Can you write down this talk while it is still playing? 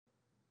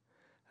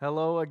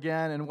Hello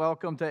again, and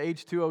welcome to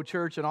H2O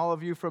Church, and all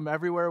of you from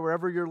everywhere,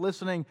 wherever you're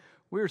listening.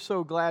 We're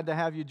so glad to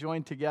have you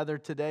join together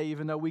today.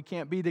 Even though we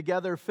can't be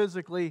together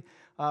physically,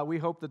 we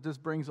hope that this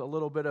brings a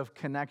little bit of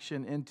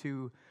connection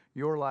into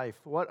your life.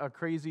 What a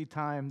crazy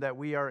time that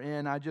we are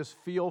in. I just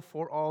feel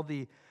for all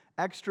the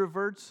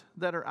extroverts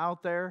that are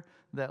out there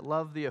that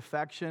love the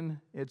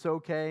affection. It's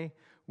okay.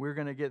 We're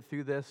going to get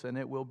through this, and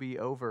it will be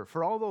over.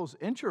 For all those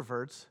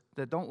introverts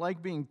that don't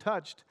like being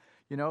touched,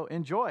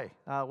 enjoy.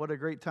 What a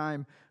great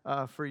time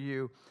for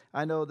you.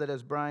 I know that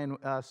as Brian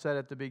said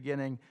at the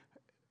beginning,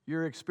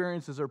 your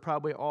experiences are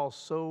probably all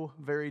so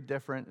very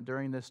different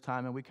during this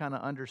time, and we kind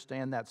of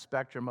understand that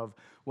spectrum of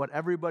what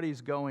everybody's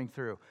going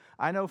through.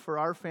 I know for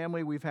our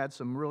family, we've had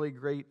some really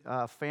great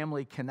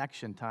family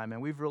connection time,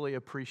 and we've really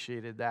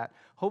appreciated that.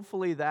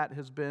 Hopefully that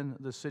has been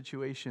the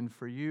situation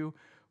for you.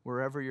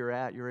 Wherever you're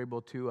at, you're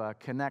able to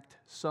connect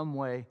some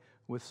way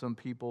with some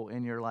people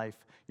in your life.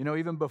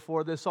 Even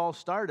before this all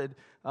started,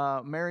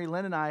 Mary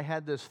Lynn and I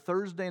had this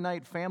Thursday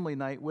night family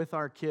night with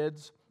our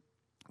kids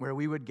where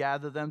we would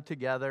gather them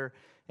together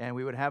and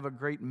we would have a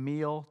great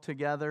meal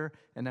together,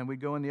 and then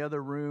we'd go in the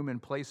other room and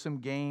play some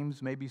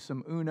games, maybe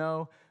some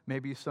Uno,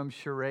 maybe some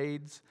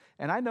charades.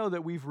 And I know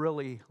that we've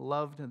really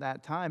loved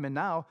that time, and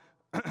now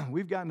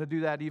we've gotten to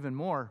do that even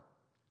more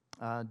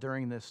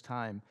during this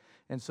time.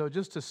 And so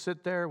just to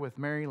sit there with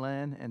Mary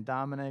Lynn and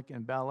Dominic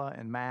and Bella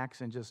and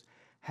Max and just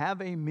have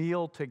a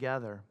meal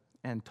together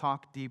and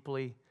talk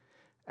deeply,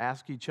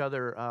 ask each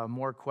other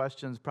more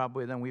questions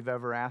probably than we've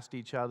ever asked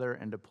each other,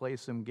 and to play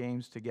some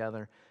games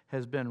together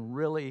has been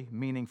really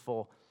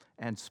meaningful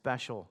and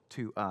special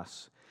to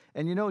us.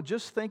 And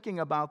just thinking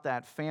about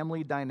that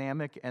family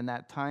dynamic and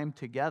that time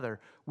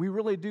together, we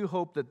really do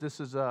hope that this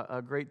is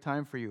a great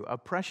time for you, a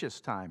precious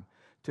time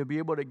to be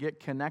able to get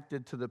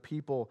connected to the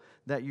people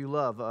that you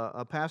love.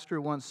 A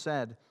pastor once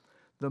said,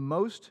 "The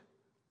most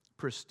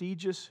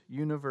prestigious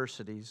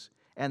universities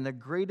and the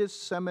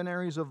greatest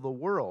seminaries of the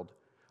world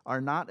are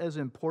not as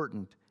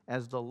important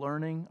as the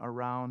learning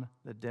around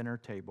the dinner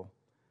table."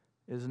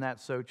 Isn't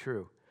that so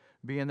true?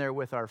 Being there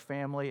with our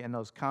family and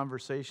those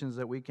conversations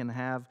that we can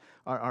have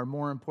are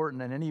more important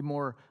than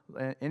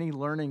any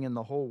learning in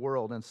the whole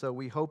world. And so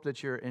we hope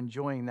that you're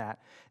enjoying that.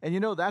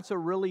 And that's a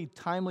really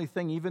timely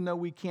thing, even though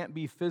we can't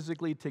be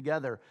physically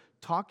together.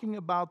 Talking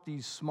about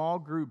these small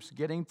groups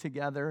getting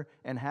together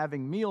and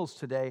having meals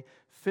today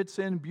fits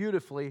in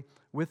beautifully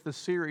with the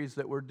series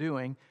that we're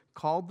doing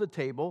called The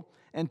Table.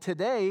 And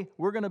today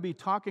we're going to be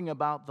talking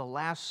about the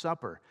Last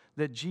Supper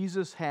that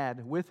Jesus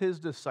had with his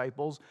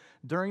disciples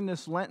during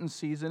this Lenten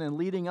season and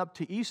leading up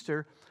to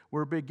Easter.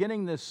 We're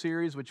beginning this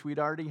series, which we'd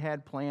already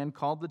had planned,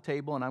 called The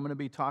Table, and I'm going to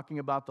be talking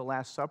about the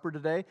Last Supper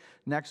today.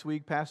 Next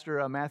week,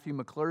 Pastor Matthew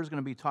McClure is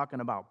going to be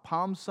talking about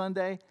Palm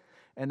Sunday.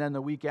 And then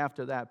the week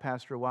after that,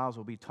 Pastor Wiles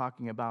will be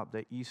talking about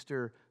the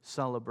Easter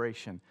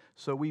celebration.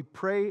 So we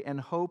pray and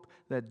hope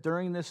that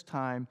during this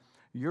time,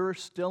 you're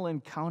still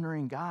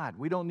encountering God.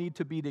 We don't need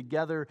to be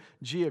together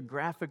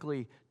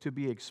geographically to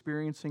be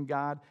experiencing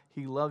God.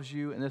 He loves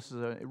you, and this is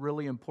a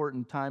really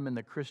important time in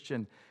the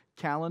Christian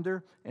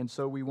calendar. And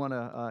so we want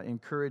to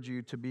encourage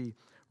you to be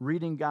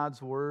reading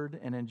God's Word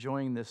and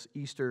enjoying this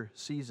Easter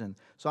season.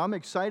 So I'm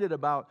excited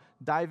about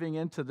diving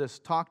into this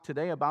talk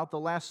today about the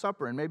Last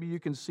Supper. And maybe you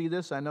can see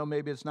this. I know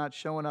maybe it's not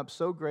showing up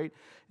so great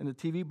in the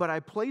TV, but I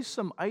placed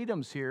some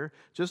items here,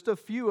 just a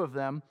few of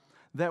them,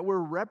 that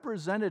were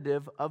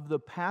representative of the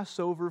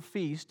Passover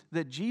feast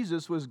that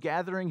Jesus was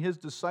gathering his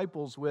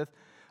disciples with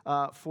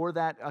for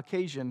that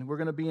occasion. We're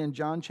going to be in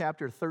John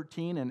chapter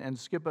 13 and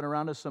skipping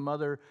around to some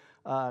other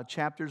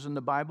chapters in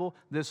the Bible.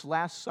 This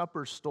Last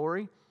Supper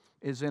story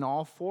is in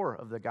all four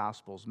of the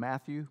Gospels: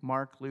 Matthew,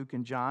 Mark, Luke,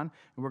 and John.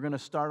 And we're going to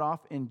start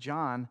off in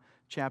John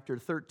chapter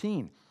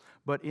 13.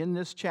 But in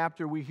this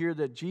chapter, we hear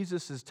that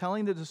Jesus is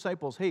telling the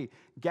disciples, hey,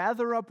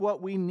 gather up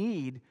what we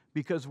need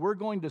because we're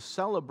going to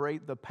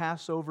celebrate the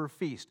Passover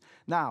feast.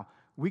 Now,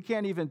 we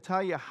can't even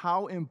tell you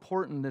how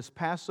important this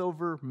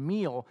Passover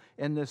meal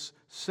and this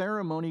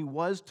ceremony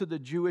was to the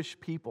Jewish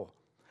people.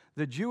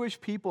 The Jewish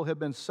people have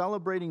been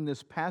celebrating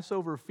this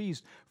Passover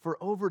feast for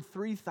over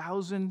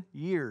 3,000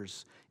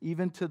 years,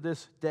 even to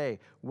this day.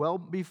 Well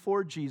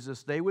before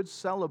Jesus, they would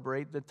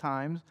celebrate the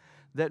times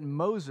that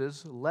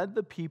Moses led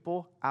the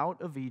people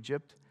out of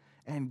Egypt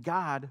and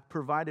God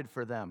provided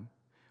for them.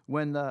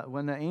 When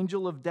the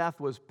angel of death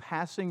was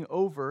passing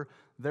over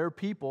their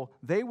people,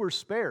 they were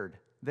spared.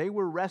 They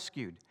were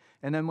rescued.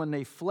 And then when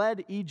they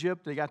fled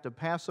Egypt, they got to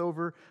pass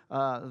over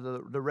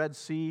the Red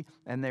Sea,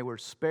 and they were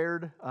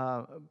spared,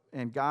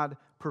 and God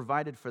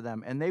provided for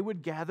them. And they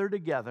would gather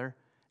together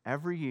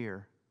every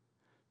year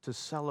to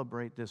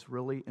celebrate this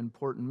really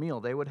important meal.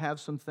 They would have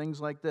some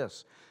things like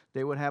this.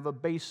 They would have a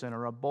basin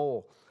or a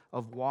bowl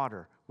of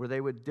water where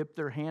they would dip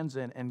their hands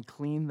in and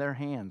clean their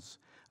hands.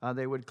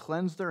 They would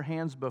cleanse their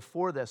hands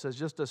before this as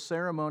just a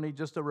ceremony,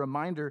 just a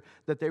reminder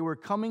that they were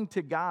coming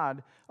to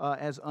God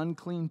as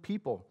unclean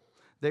people.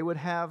 They would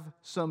have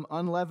some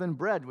unleavened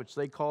bread, which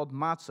they called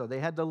matzah. They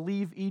had to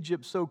leave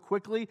Egypt so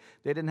quickly,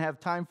 they didn't have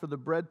time for the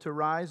bread to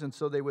rise, and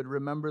so they would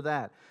remember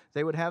that.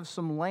 They would have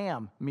some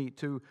lamb meat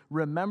to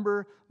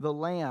remember the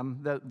lamb,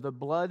 the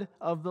blood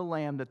of the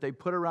lamb that they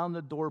put around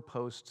the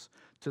doorposts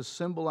to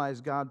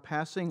symbolize God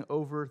passing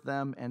over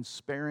them and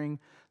sparing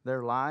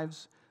their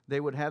lives. They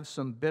would have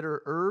some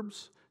bitter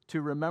herbs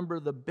to remember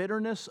the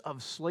bitterness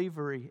of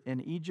slavery in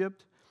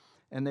Egypt.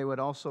 And they would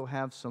also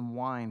have some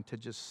wine to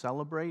just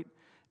celebrate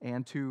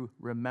and to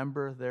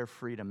remember their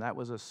freedom. That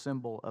was a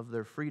symbol of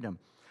their freedom.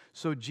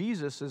 So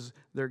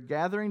they're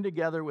gathering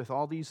together with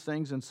all these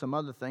things and some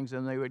other things,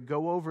 and they would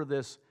go over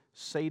this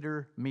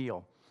Seder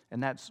meal.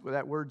 And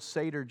that word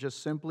Seder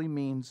just simply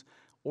means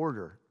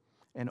order.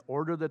 An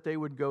order that they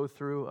would go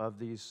through of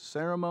these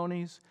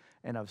ceremonies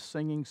and of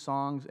singing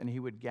songs, and he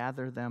would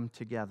gather them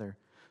together.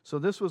 So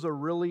this was a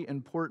really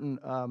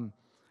important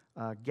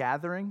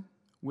gathering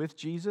with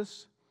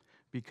Jesus,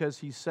 because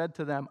he said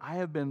to them, I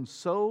have been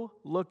so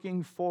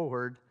looking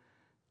forward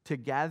to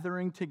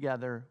gathering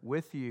together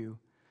with you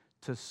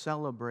to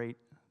celebrate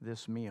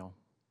this meal.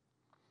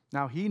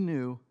 Now, he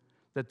knew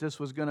that this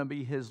was going to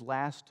be his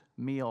last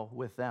meal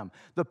with them.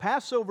 The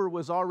Passover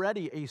was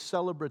already a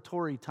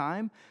celebratory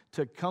time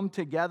to come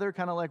together,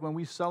 kind of like when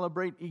we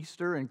celebrate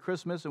Easter and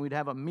Christmas, and we'd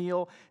have a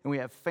meal, and we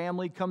have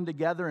family come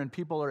together, and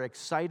people are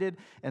excited,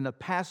 and the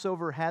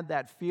Passover had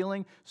that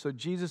feeling. So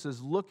Jesus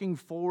is looking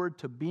forward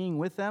to being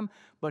with them,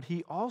 but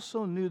he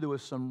also knew there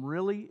was some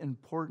really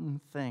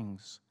important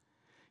things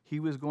he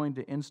was going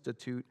to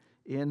institute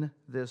in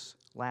this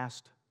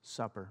Last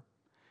Supper.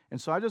 And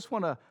so I just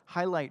want to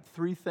highlight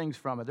 3 things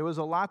from it. There was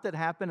a lot that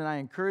happened, and I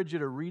encourage you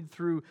to read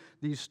through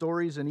these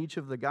stories in each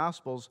of the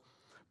Gospels.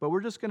 But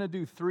we're just going to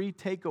do 3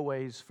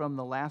 takeaways from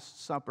the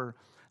Last Supper,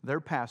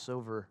 their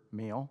Passover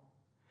meal,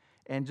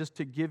 and just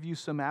to give you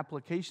some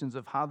applications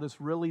of how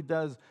this really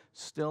does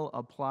still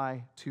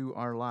apply to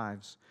our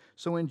lives.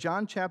 So in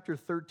John chapter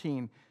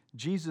 13,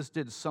 Jesus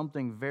did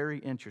something very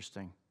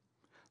interesting.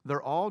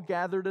 They're all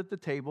gathered at the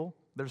table.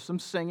 There's some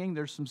singing,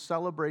 there's some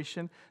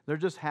celebration. They're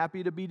just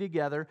happy to be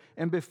together.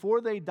 And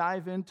before they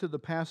dive into the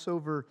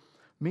Passover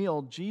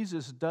meal,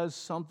 Jesus does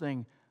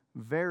something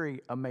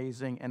very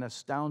amazing and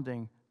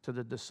astounding to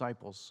the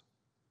disciples.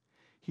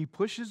 He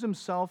pushes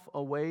himself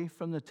away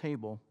from the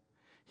table.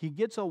 He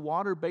gets a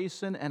water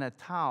basin and a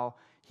towel.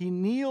 He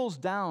kneels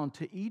down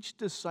to each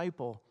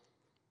disciple,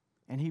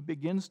 and he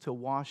begins to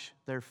wash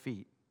their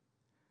feet.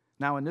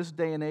 Now, in this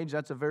day and age,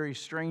 that's a very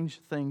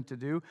strange thing to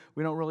do.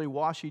 We don't really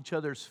wash each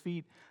other's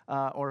feet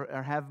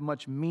or have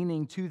much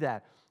meaning to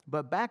that.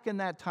 But back in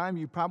that time,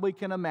 you probably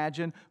can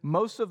imagine,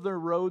 most of their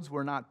roads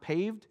were not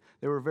paved.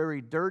 They were very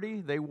dirty.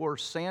 They wore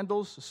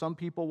sandals. Some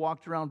people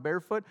walked around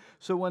barefoot.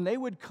 So when they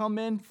would come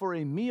in for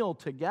a meal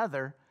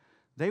together,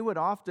 they would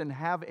often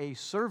have a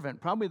servant,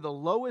 probably the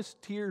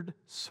lowest tiered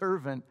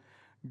servant,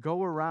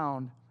 go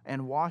around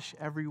and wash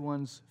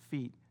everyone's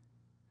feet.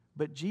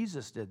 But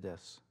Jesus did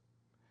this.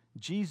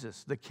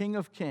 Jesus, the King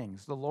of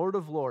Kings, the Lord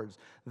of Lords,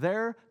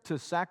 there to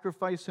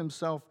sacrifice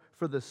himself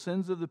for the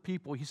sins of the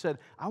people. He said,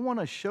 I want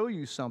to show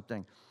you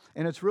something.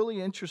 And it's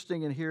really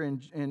interesting in here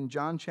in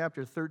John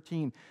chapter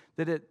 13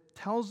 that it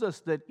tells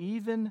us that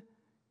even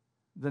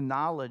the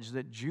knowledge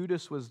that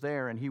Judas was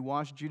there and he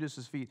washed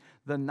Judas's feet,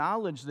 the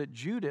knowledge that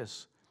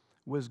Judas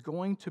was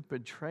going to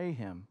betray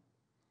him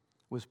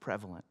was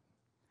prevalent.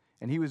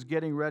 And he was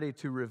getting ready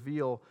to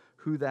reveal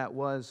who that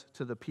was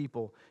to the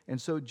people. And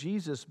so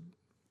Jesus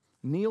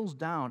kneels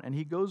down, and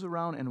he goes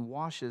around and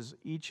washes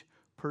each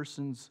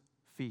person's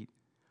feet.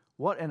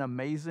 What an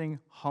amazing,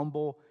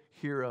 humble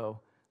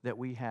hero that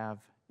we have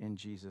in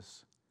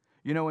Jesus.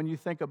 You know, when you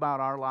think about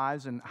our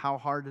lives and how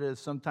hard it is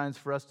sometimes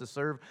for us to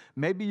serve,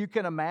 maybe you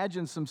can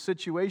imagine some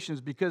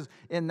situations, because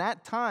in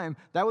that time,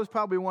 that was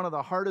probably one of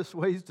the hardest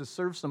ways to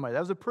serve somebody. That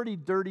was a pretty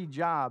dirty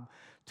job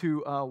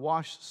to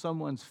wash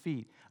someone's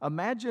feet.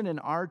 Imagine in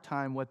our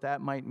time what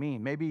that might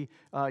mean. Maybe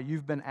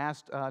you've been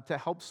asked to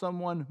help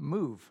someone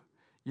move.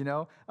 You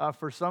know,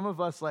 for some of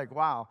us, like,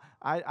 wow,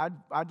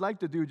 I'd like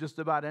to do just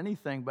about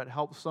anything but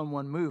help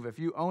someone move. If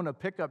you own a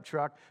pickup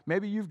truck,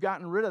 maybe you've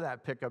gotten rid of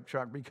that pickup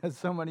truck because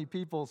so many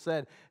people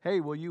said, hey,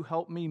 will you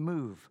help me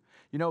move?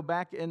 You know,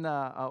 back in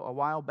a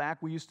while back,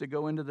 we used to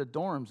go into the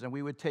dorms and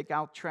we would take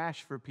out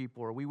trash for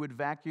people, or we would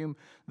vacuum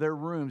their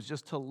rooms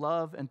just to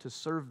love and to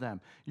serve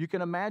them. You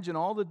can imagine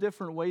all the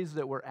different ways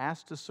that we're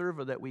asked to serve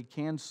or that we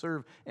can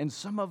serve, and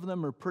some of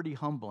them are pretty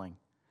humbling.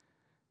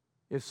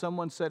 If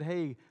someone said,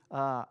 hey,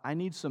 I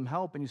need some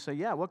help, and you say,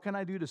 yeah, what can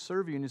I do to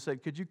serve you? And you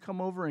said, could you come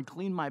over and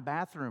clean my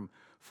bathroom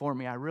for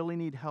me? I really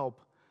need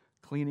help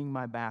cleaning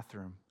my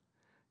bathroom.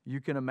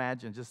 You can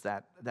imagine just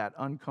that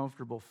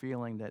uncomfortable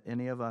feeling that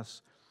any of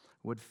us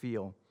would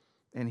feel.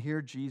 And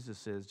here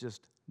Jesus is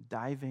just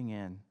diving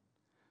in,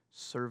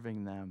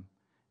 serving them,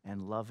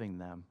 and loving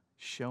them,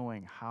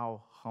 showing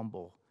how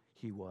humble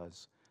he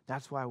was.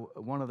 That's why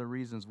one of the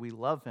reasons we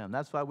love him,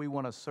 that's why we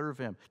want to serve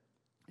him,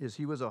 is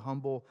he was a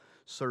humble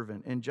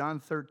servant. In John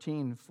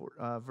 13,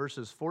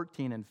 verses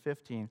 14 and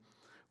 15,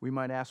 we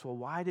might ask, well,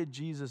 why did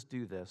Jesus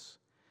do this?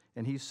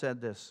 And he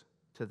said this,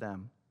 to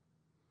them,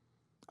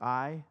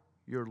 I,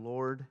 your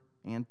Lord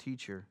and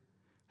teacher,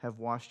 have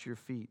washed your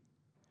feet,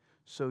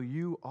 so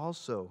you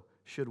also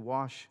should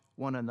wash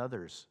one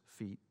another's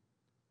feet.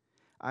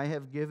 I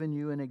have given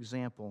you an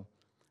example.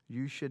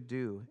 You should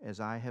do as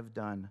I have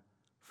done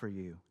for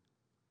you.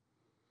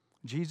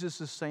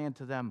 Jesus is saying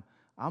to them,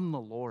 I'm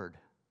the Lord.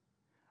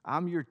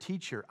 I'm your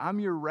teacher. I'm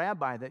your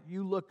rabbi that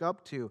you look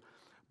up to.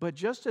 But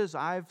just as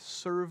I've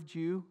served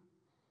you,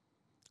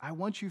 I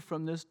want you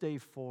from this day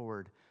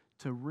forward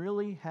to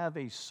really have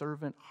a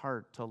servant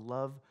heart to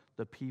love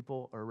the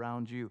people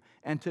around you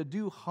and to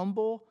do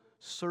humble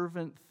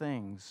servant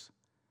things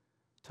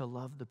to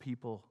love the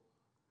people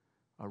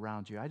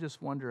around you. I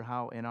just wonder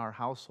how in our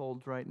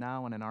households right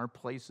now and in our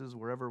places,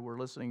 wherever we're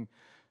listening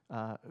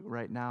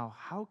right now,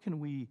 how can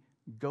we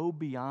go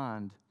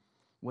beyond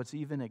what's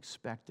even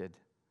expected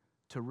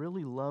to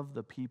really love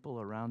the people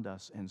around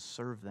us and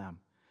serve them?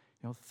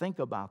 Think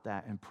about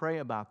that and pray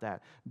about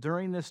that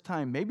during this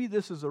time. Maybe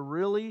this is a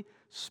really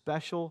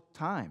special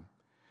time.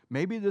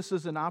 Maybe this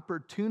is an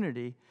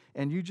opportunity,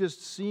 and you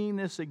just seeing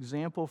this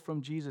example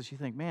from Jesus, you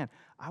think, man,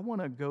 I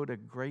want to go to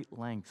great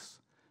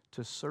lengths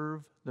to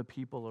serve the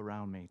people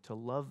around me, to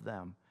love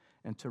them,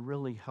 and to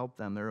really help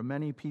them. There are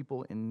many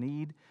people in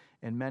need,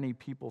 and many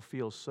people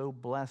feel so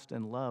blessed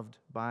and loved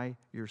by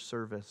your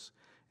service,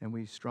 and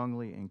we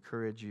strongly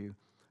encourage you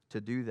to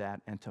do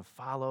that and to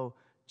follow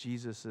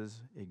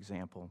Jesus'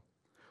 example.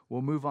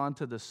 We'll move on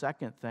to the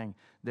second thing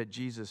that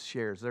Jesus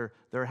shares.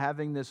 They're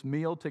having this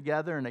meal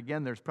together, and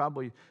again, there's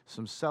probably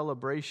some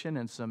celebration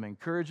and some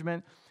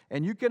encouragement.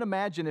 And you can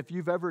imagine if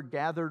you've ever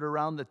gathered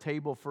around the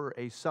table for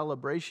a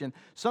celebration,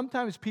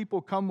 sometimes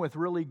people come with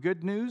really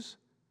good news.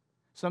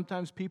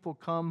 Sometimes people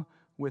come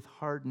with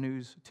hard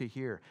news to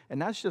hear. And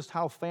that's just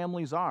how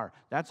families are.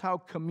 That's how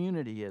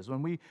community is.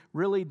 When we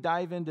really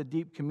dive into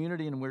deep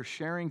community and we're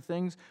sharing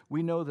things,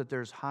 we know that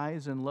there's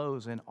highs and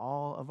lows in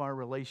all of our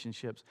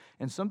relationships.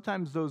 And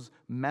sometimes those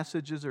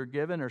messages are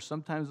given or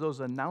sometimes those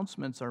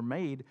announcements are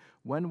made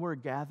when we're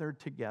gathered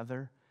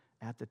together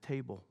at the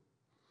table.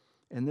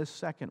 And this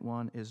second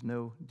one is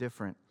no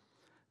different.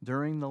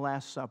 During the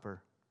Last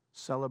Supper,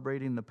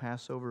 celebrating the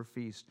Passover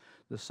feast,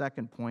 the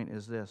second point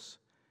is this: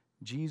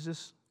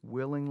 Jesus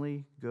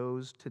willingly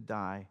goes to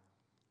die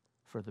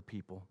for the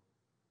people.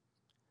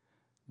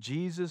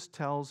 Jesus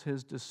tells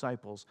his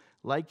disciples,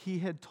 like he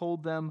had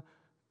told them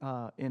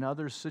in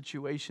other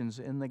situations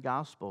in the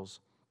Gospels,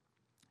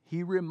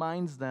 he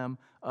reminds them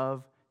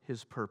of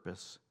his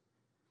purpose.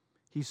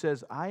 He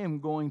says, I am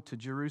going to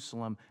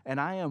Jerusalem,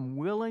 and I am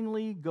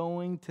willingly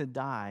going to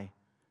die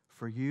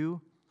for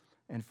you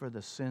and for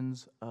the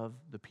sins of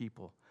the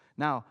people.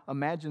 Now,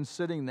 imagine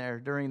sitting there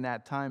during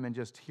that time and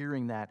just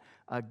hearing that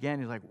again.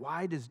 You're like,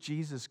 why does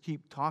Jesus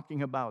keep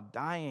talking about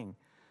dying?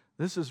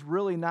 This is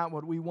really not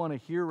what we want to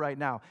hear right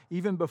now.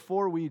 Even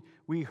before we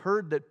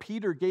heard that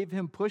Peter gave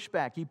him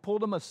pushback. He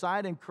pulled him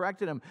aside and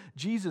corrected him.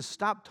 Jesus,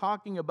 stop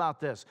talking about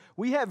this.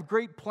 We have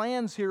great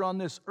plans here on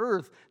this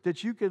earth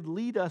that you could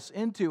lead us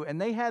into. And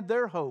they had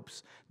their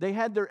hopes. They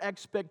had their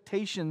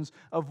expectations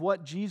of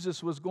what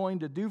Jesus was going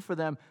to do for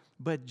them.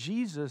 But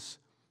Jesus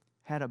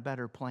had a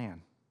better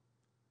plan.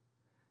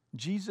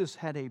 Jesus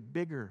had a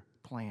bigger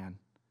plan,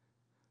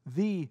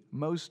 the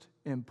most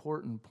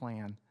important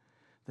plan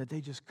that they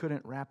just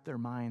couldn't wrap their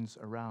minds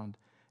around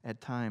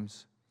at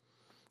times.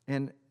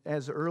 And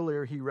as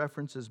earlier he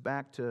references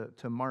back to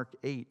Mark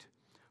 8,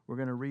 we're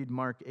going to read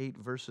Mark 8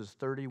 verses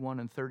 31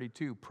 and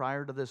 32.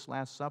 Prior to this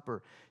Last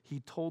Supper, he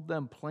told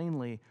them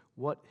plainly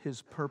what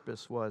his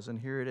purpose was, and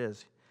here it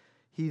is.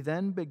 He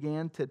then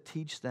began to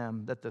teach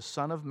them that the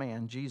Son of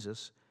Man,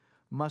 Jesus,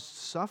 must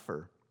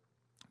suffer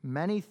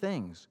many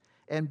things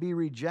and be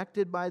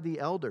rejected by the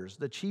elders,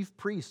 the chief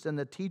priests, and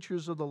the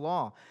teachers of the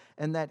law,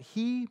 and that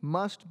he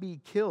must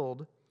be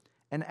killed,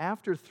 and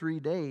after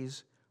 3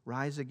 days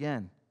rise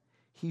again.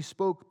 He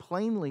spoke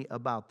plainly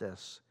about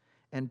this,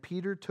 and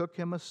Peter took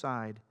him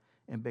aside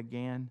and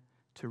began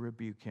to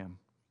rebuke him.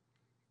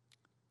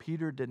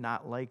 Peter did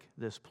not like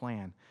this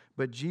plan,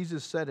 but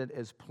Jesus said it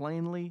as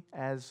plainly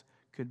as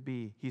could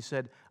be. He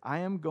said, I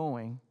am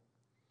going,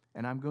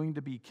 and I'm going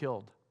to be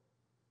killed,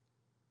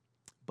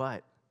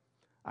 but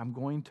I'm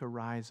going to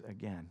rise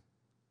again.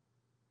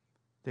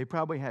 They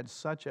probably had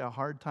such a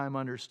hard time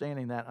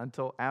understanding that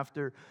until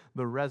after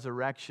the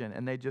resurrection,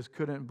 and they just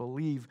couldn't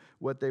believe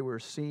what they were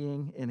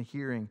seeing and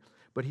hearing.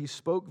 But he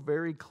spoke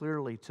very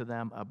clearly to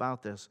them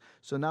about this.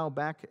 So now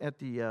back at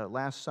the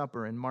Last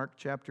Supper in Mark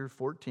chapter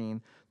 14,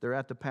 they're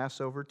at the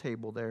Passover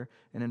table there,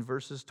 and in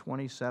verses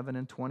 27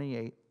 and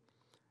 28,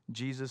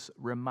 Jesus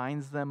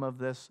reminds them of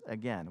this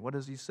again. What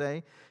does he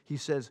say? He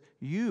says,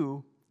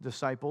 you,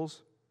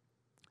 disciples,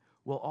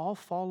 will all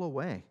fall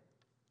away,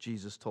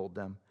 Jesus told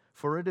them.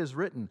 For it is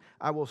written,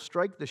 I will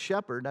strike the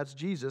shepherd, that's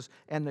Jesus,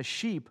 and the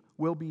sheep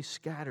will be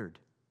scattered.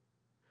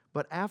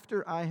 But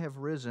after I have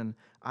risen,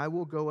 I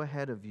will go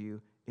ahead of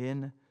you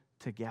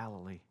into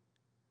Galilee.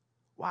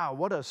 Wow,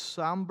 what a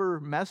somber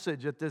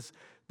message at this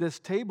this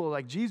table,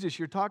 like, Jesus,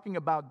 you're talking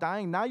about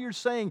dying. Now you're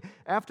saying,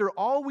 after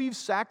all we've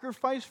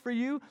sacrificed for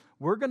you,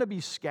 we're going to be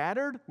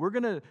scattered? We're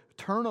going to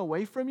turn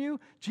away from you?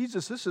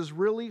 Jesus, this is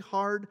really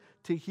hard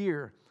to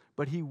hear.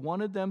 But he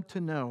wanted them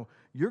to know,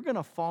 you're going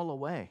to fall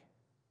away.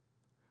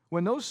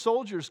 When those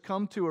soldiers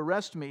come to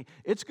arrest me,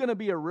 it's going to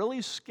be a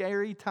really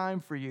scary time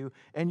for you,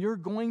 and you're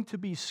going to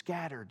be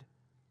scattered.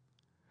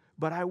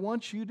 But I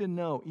want you to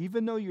know,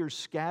 even though you're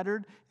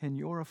scattered and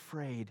you're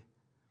afraid,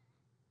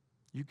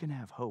 you can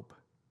have hope.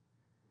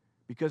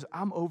 Because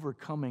I'm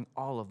overcoming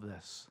all of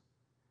this.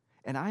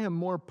 And I am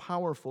more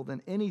powerful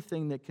than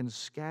anything that can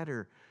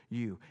scatter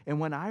you. And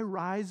when I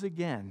rise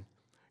again,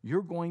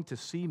 you're going to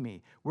see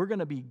me. We're going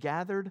to be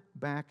gathered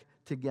back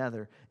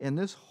together. And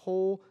this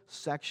whole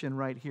section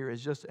right here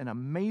is just an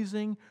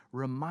amazing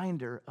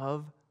reminder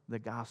of the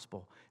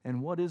gospel.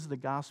 And what is the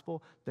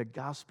gospel? The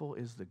gospel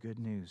is the good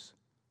news.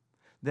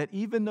 That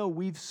even though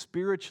we've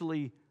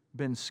spiritually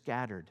been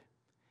scattered,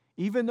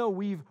 even though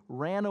we've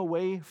ran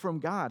away from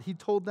God, he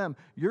told them,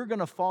 you're going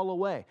to fall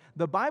away.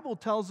 The Bible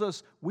tells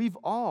us we've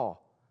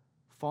all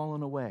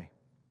fallen away.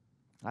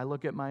 I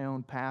look at my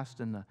own past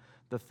and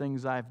the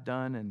things I've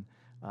done and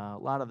a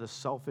lot of the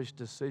selfish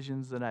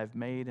decisions that I've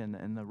made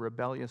and the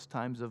rebellious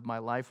times of my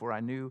life where I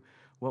knew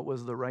what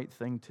was the right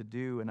thing to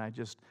do, and I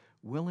just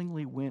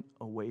willingly went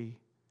away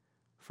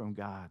from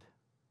God.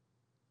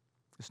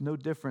 It's no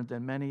different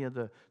than many of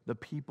the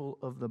people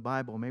of the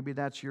Bible. Maybe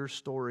that's your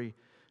story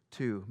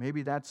too.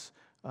 Maybe that's,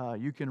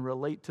 you can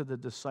relate to the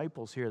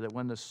disciples here, that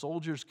when the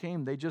soldiers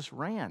came, they just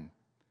ran.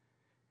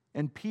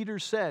 And Peter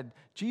said,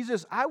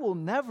 Jesus, I will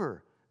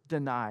never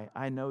deny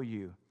I know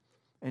you.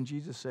 And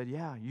Jesus said,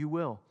 yeah, you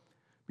will.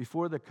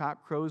 Before the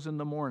cock crows in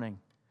the morning,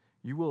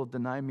 you will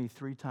deny me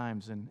 3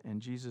 times.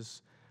 And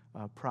Jesus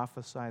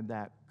prophesied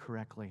that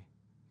correctly.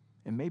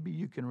 And maybe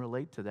you can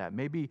relate to that.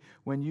 Maybe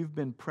when you've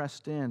been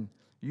pressed in,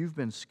 you've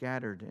been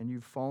scattered and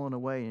you've fallen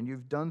away and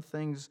you've done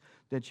things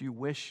that you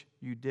wish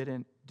you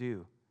didn't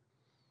do.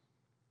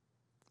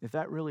 If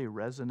that really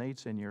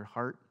resonates in your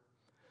heart,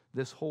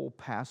 this whole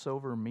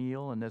Passover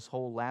meal and this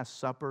whole Last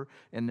Supper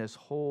and this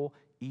whole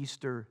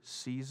Easter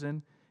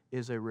season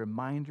is a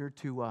reminder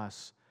to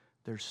us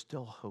there's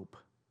still hope.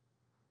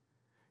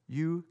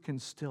 You can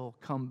still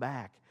come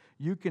back.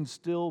 You can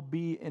still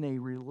be in a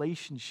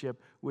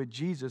relationship with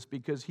Jesus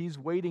because he's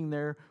waiting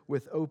there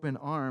with open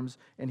arms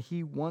and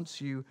he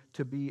wants you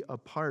to be a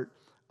part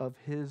of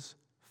his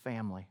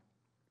family.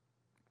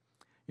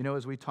 You know,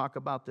 as we talk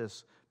about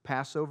this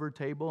Passover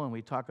table and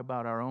we talk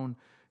about our own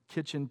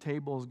kitchen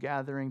tables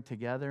gathering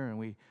together and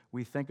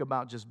we think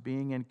about just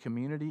being in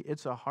community,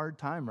 it's a hard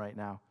time right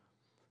now.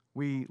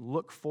 We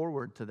look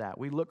forward to that.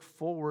 We look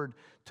forward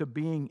to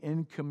being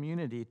in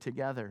community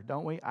together,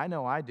 don't we? I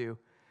know I do.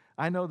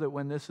 I know that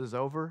when this is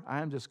over,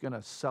 I'm just going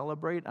to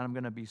celebrate. I'm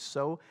going to be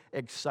so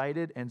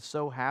excited and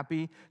so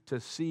happy to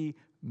see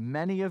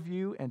many of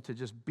you and to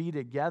just be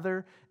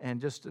together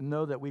and just to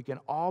know that we can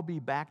all be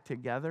back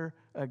together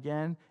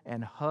again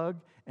and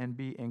hug and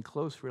be in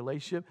close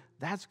relationship.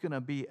 That's going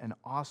to be an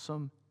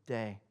awesome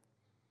day.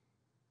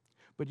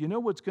 But you know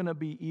what's going to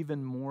be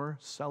even more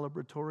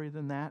celebratory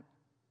than that?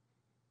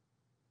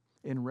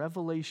 In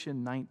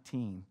Revelation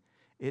 19,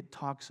 it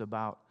talks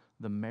about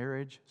the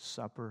marriage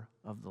supper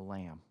of the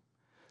Lamb.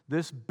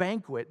 This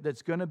banquet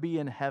that's going to be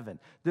in heaven,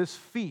 this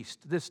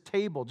feast, this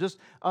table. Just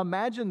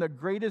imagine the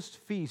greatest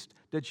feast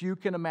that you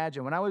can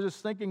imagine. When I was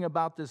just thinking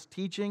about this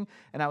teaching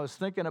and I was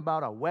thinking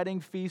about a wedding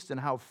feast and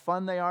how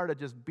fun they are to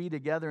just be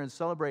together and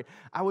celebrate,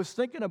 I was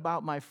thinking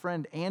about my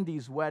friend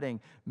Andy's wedding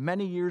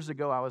many years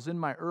ago. I was in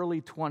my early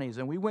 20s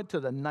and we went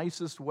to the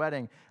nicest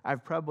wedding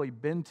I've probably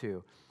been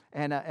to.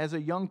 And as a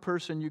young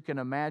person, you can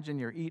imagine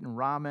you're eating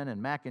ramen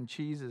and mac and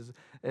cheese,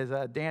 as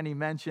Danny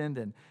mentioned,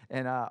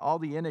 and all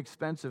the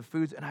inexpensive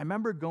foods. And I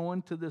remember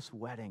going to this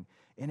wedding,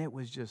 and it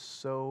was just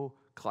so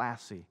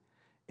classy.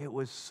 It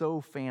was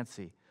so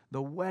fancy.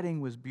 The wedding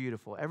was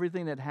beautiful.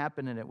 Everything that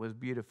happened in it was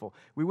beautiful.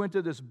 We went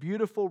to this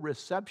beautiful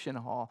reception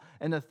hall,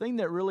 and the thing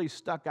that really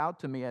stuck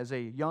out to me as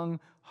a young,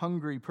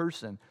 hungry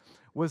person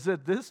was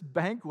that this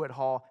banquet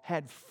hall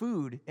had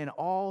food in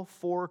all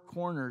 4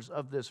 corners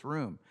of this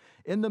room.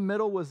 In the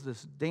middle was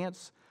this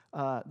dance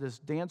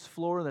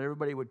floor that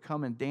everybody would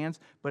come and dance,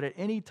 but at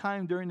any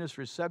time during this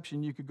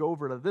reception, you could go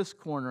over to this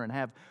corner and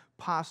have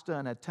pasta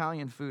and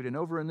Italian food, and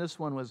over in this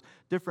one was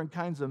different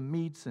kinds of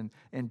meats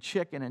and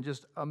chicken and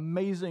just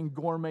amazing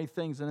gourmet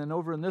things, and then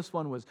over in this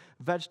one was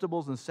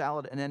vegetables and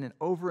salad, and then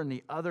over in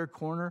the other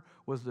corner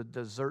was the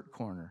dessert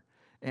corner,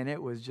 and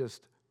it was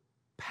just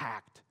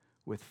packed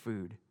with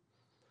food.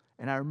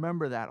 And I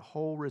remember that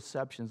whole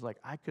reception. It's like,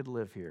 I could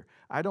live here.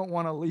 I don't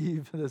want to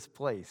leave this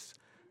place.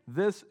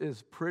 This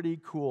is pretty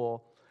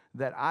cool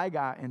that I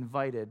got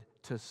invited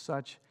to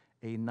such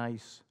a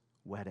nice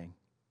wedding.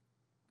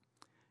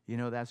 You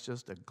know, that's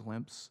just a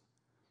glimpse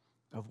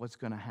of what's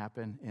going to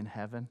happen in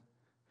heaven.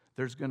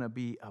 There's going to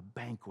be a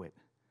banquet.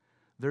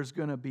 There's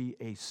going to be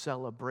a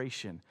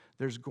celebration.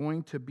 There's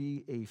going to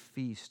be a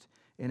feast.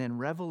 And in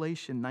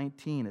Revelation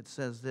 19, it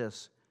says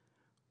this,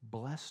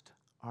 blessed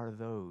are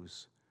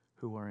those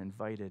who are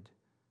invited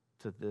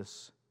to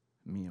this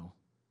meal.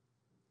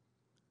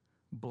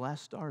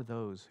 Blessed are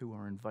those who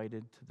are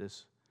invited to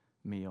this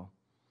meal.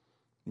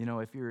 You know,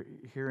 if you're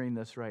hearing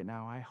this right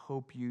now, I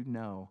hope you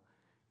know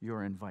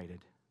you're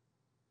invited.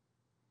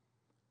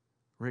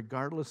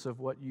 Regardless of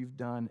what you've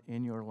done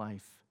in your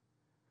life,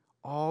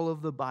 all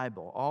of the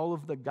Bible, all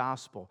of the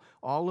gospel,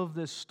 all of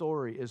this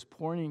story is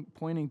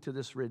pointing to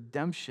this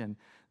redemption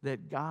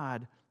that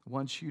God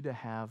wants you to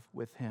have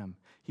with Him.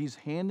 He's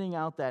handing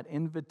out that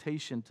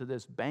invitation to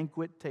this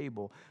banquet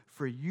table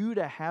for you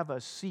to have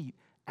a seat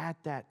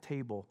at that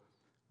table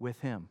with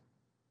Him.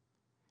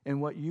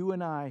 And what you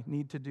and I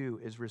need to do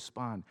is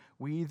respond.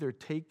 We either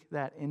take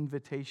that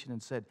invitation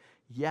and said,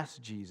 yes,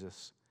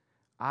 Jesus,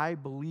 I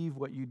believe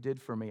what you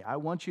did for me. I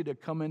want you to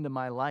come into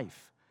my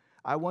life.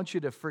 I want you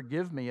to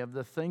forgive me of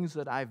the things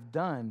that I've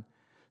done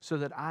so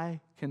that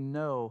I can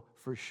know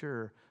for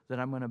sure that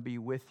I'm going to be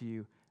with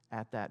you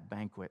at that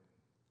banquet.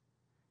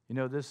 You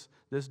know, this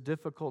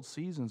difficult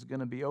season is going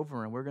to be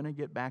over, and we're going to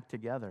get back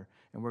together,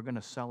 and we're going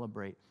to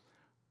celebrate.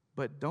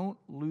 But don't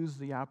lose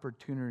the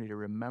opportunity to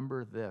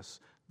remember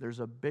this. There's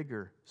a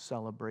bigger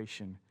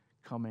celebration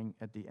coming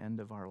at the end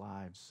of our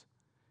lives.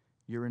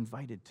 You're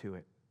invited to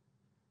it.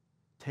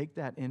 Take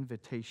that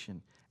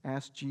invitation.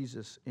 Ask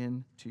Jesus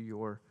into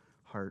your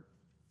heart.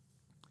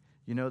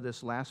 You know,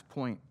 this last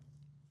point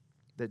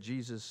that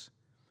Jesus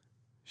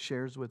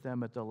shares with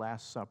them at the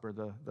Last Supper,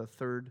 the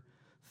third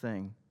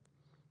thing,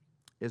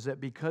 is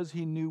that because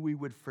He knew we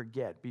would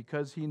forget,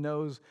 because He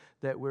knows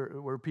that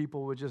we're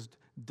people with just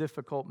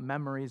difficult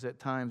memories at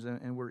times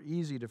and we're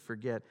easy to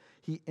forget,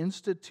 He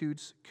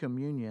institutes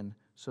communion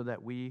so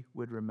that we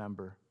would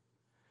remember.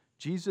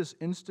 Jesus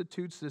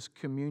institutes this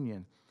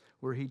communion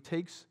where He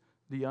takes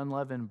the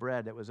unleavened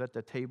bread that was at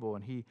the table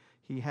and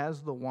He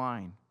has the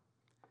wine.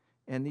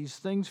 And these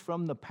things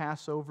from the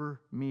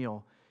Passover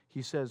meal,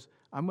 He says,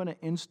 I'm going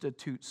to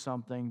institute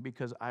something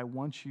because I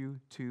want you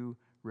to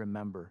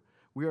remember.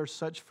 We are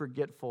such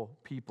forgetful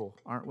people,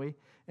 aren't we?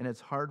 And it's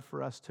hard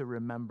for us to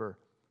remember.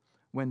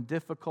 When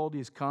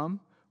difficulties come,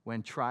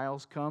 when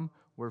trials come,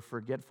 we're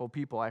forgetful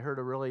people. I heard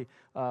a really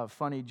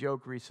funny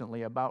joke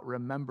recently about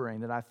remembering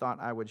that I thought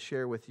I would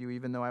share with you,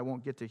 even though I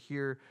won't get to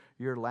hear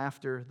your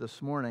laughter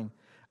this morning.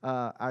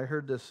 I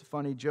heard this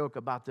funny joke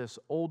about this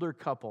older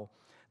couple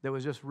that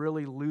was just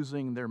really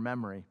losing their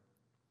memory.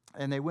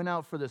 And they went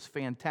out for this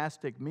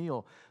fantastic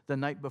meal the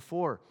night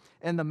before.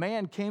 And the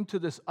man came to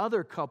this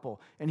other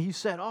couple and he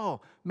said,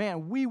 oh,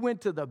 man, we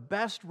went to the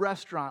best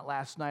restaurant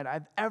last night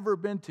I've ever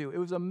been to. It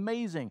was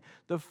amazing.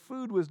 The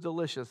food was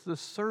delicious. The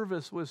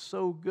service was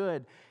so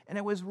good. And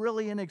it was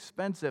really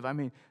inexpensive. I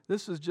mean,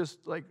 this is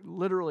just like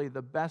literally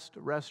the best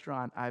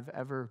restaurant I've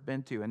ever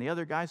been to. And the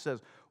other guy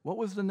says, what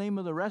was the name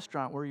of the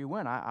restaurant where you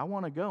went? I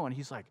want to go. And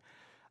he's like,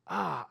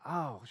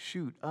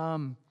 shoot.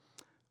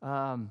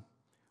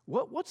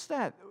 What's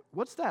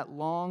that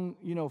long,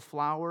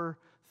 flower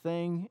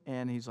thing?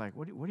 And he's like,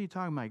 what are you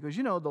talking about? He goes,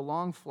 the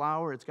long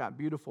flower, it's got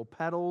beautiful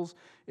petals.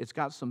 It's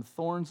got some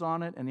thorns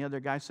on it. And the other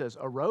guy says,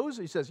 a rose?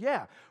 He says,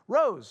 yeah,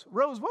 Rose.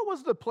 Rose, what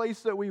was the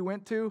place that we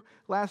went to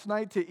last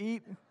night to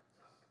eat?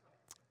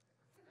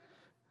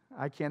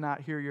 I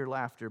cannot hear your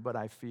laughter, but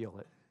I feel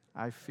it.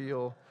 I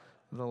feel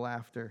the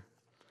laughter.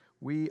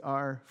 We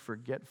are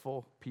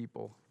forgetful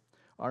people.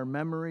 Our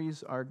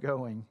memories are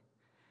going.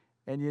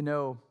 And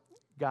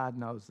God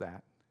knows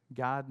that.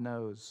 God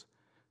knows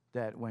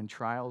that when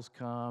trials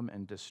come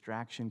and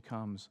distraction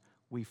comes,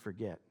 we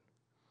forget.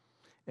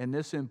 And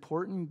this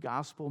important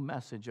gospel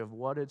message of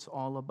what it's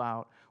all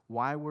about,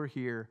 why we're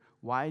here,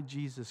 why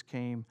Jesus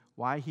came,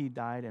 why He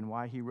died, and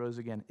why He rose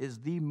again, is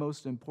the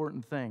most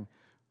important thing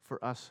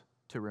for us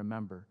to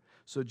remember.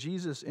 So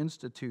Jesus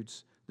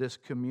institutes this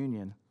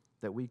communion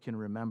that we can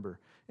remember.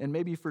 And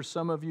maybe for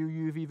some of you,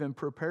 you've even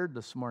prepared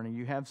this morning.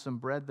 You have some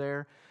bread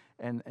there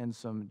and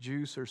some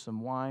juice or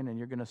some wine, and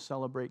you're going to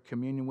celebrate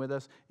communion with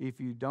us. If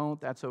you don't,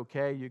 that's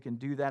okay. You can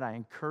do that. I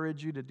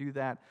encourage you to do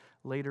that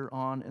later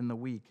on in the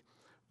week.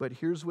 But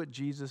here's what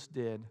Jesus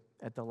did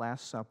at the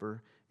Last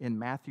Supper in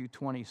Matthew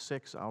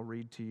 26. I'll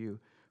read to you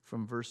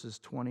from verses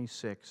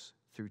 26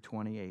 through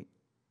 28.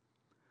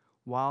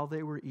 While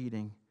they were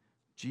eating,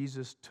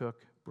 Jesus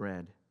took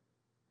bread.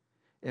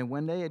 And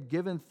when they had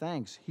given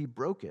thanks, He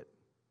broke it.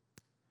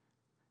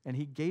 And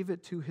He gave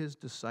it to His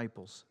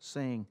disciples,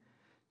 saying,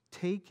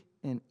 take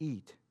and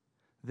eat.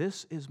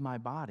 This is my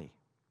body.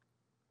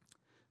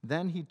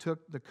 Then He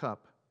took the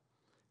cup,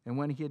 and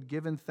when He had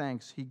given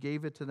thanks, He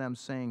gave it to them,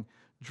 saying,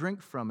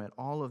 drink from it,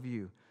 all of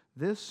you.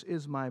 This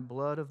is my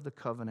blood of the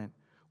covenant,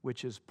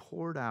 which is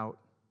poured out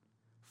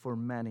for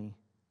many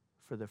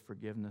for the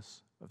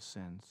forgiveness of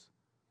sins.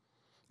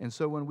 And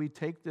so when we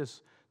take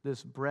this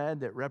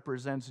bread that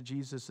represents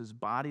Jesus'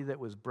 body that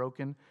was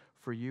broken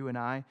for you and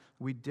I,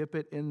 we dip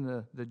it in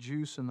the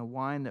juice and the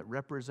wine that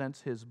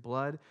represents His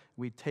blood.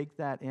 We take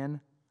that in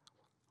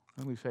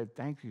and we say,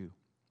 thank you,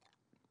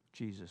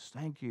 Jesus.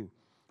 Thank you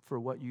for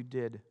what you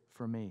did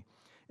for me.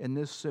 And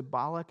this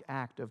symbolic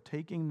act of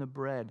taking the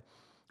bread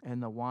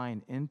and the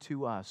wine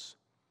into us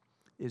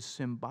is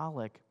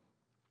symbolic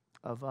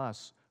of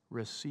us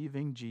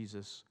receiving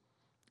Jesus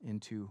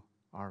into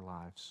our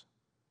lives.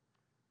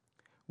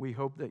 We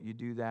hope that you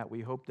do that.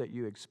 We hope that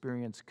you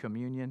experience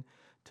communion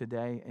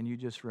today and you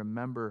just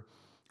remember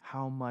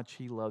how much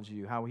he loves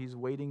you, how he's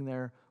waiting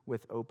there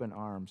with open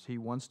arms. He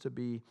wants to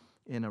be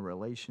in a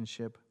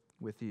relationship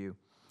with you.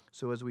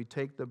 So as we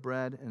take the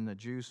bread and the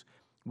juice,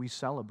 we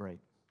celebrate.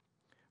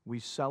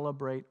 We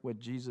celebrate what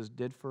Jesus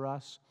did for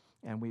us,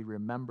 and we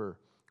remember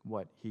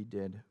what he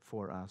did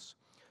for us.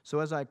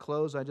 So as I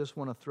close, I just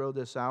want to throw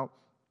this out.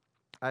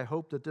 I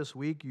hope that this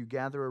week you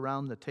gather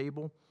around the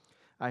table.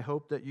 I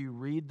hope that you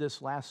read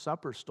this Last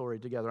Supper story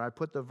together. I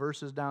put the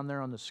verses down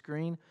there on the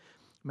screen.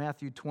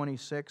 Matthew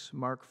 26,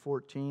 Mark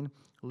 14,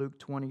 Luke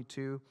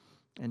 22,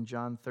 and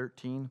John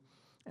 13.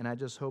 And I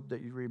just hope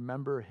that you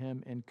remember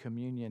him in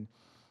communion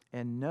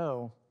and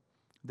know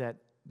that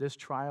this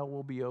trial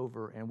will be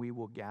over and we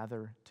will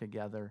gather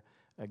together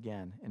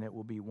again, and it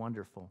will be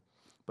wonderful.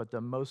 But the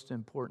most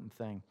important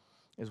thing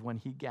is when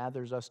he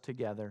gathers us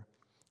together,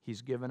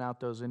 he's given out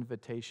those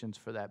invitations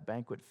for that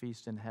banquet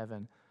feast in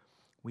heaven.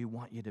 We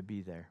want you to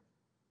be there.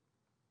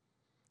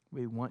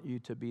 We want you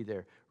to be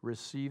there.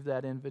 Receive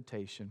that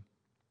invitation,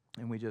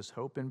 and we just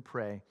hope and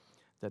pray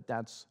that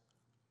that's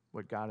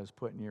what God has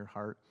put in your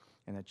heart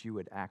and that you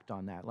would act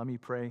on that. Let me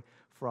pray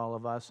for all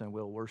of us, and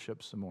we'll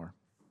worship some more.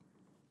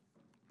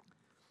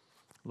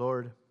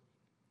 Lord,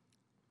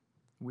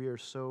 we are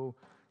so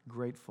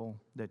grateful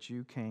that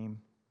you came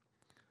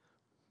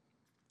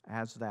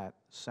as that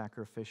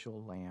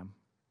sacrificial lamb,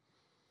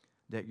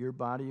 that your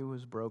body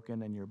was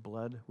broken and your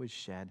blood was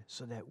shed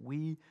so that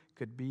we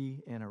could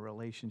be in a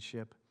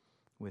relationship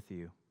with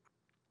you.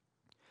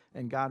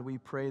 And God, we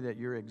pray that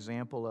your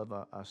example of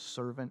a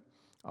servant,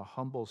 a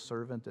humble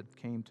servant that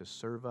came to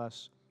serve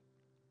us,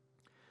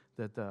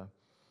 that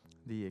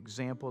the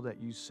example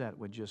that you set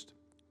would just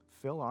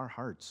fill our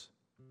hearts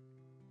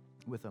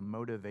with a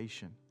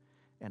motivation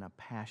and a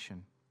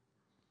passion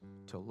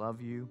to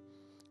love you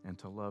and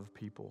to love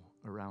people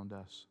around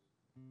us.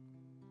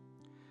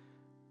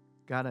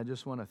 God, I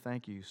just want to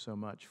thank you so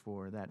much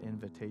for that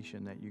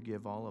invitation that you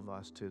give all of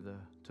us to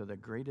the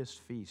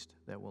greatest feast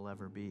that will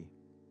ever be.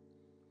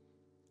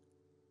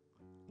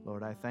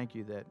 Lord, I thank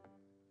you that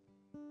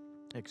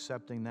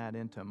accepting that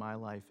into my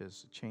life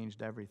has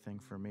changed everything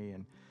for me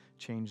and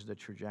changed the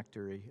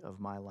trajectory of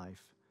my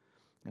life.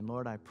 And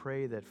Lord, I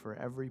pray that for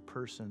every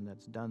person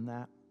that's done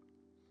that,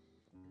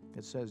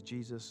 it says,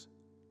 Jesus,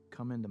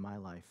 come into my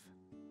life,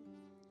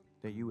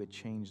 that you would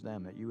change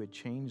them, that you would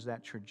change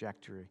that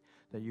trajectory,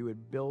 that you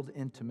would build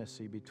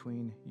intimacy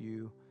between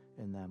you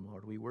and them.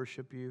 Lord, we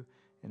worship you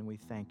and we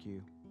thank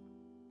you.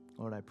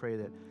 Lord, I pray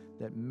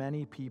that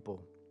many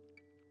people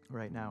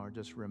right now are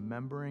just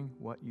remembering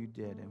what you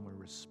did, and we're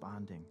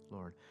responding,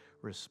 Lord,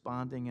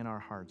 responding in our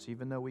hearts.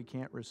 Even though we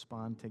can't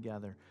respond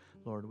together,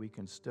 Lord, we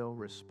can still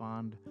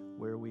respond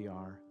where we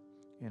are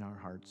in our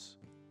hearts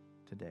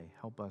today.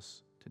 Help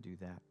us to do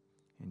that.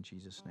 In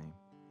Jesus' name,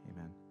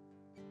 amen.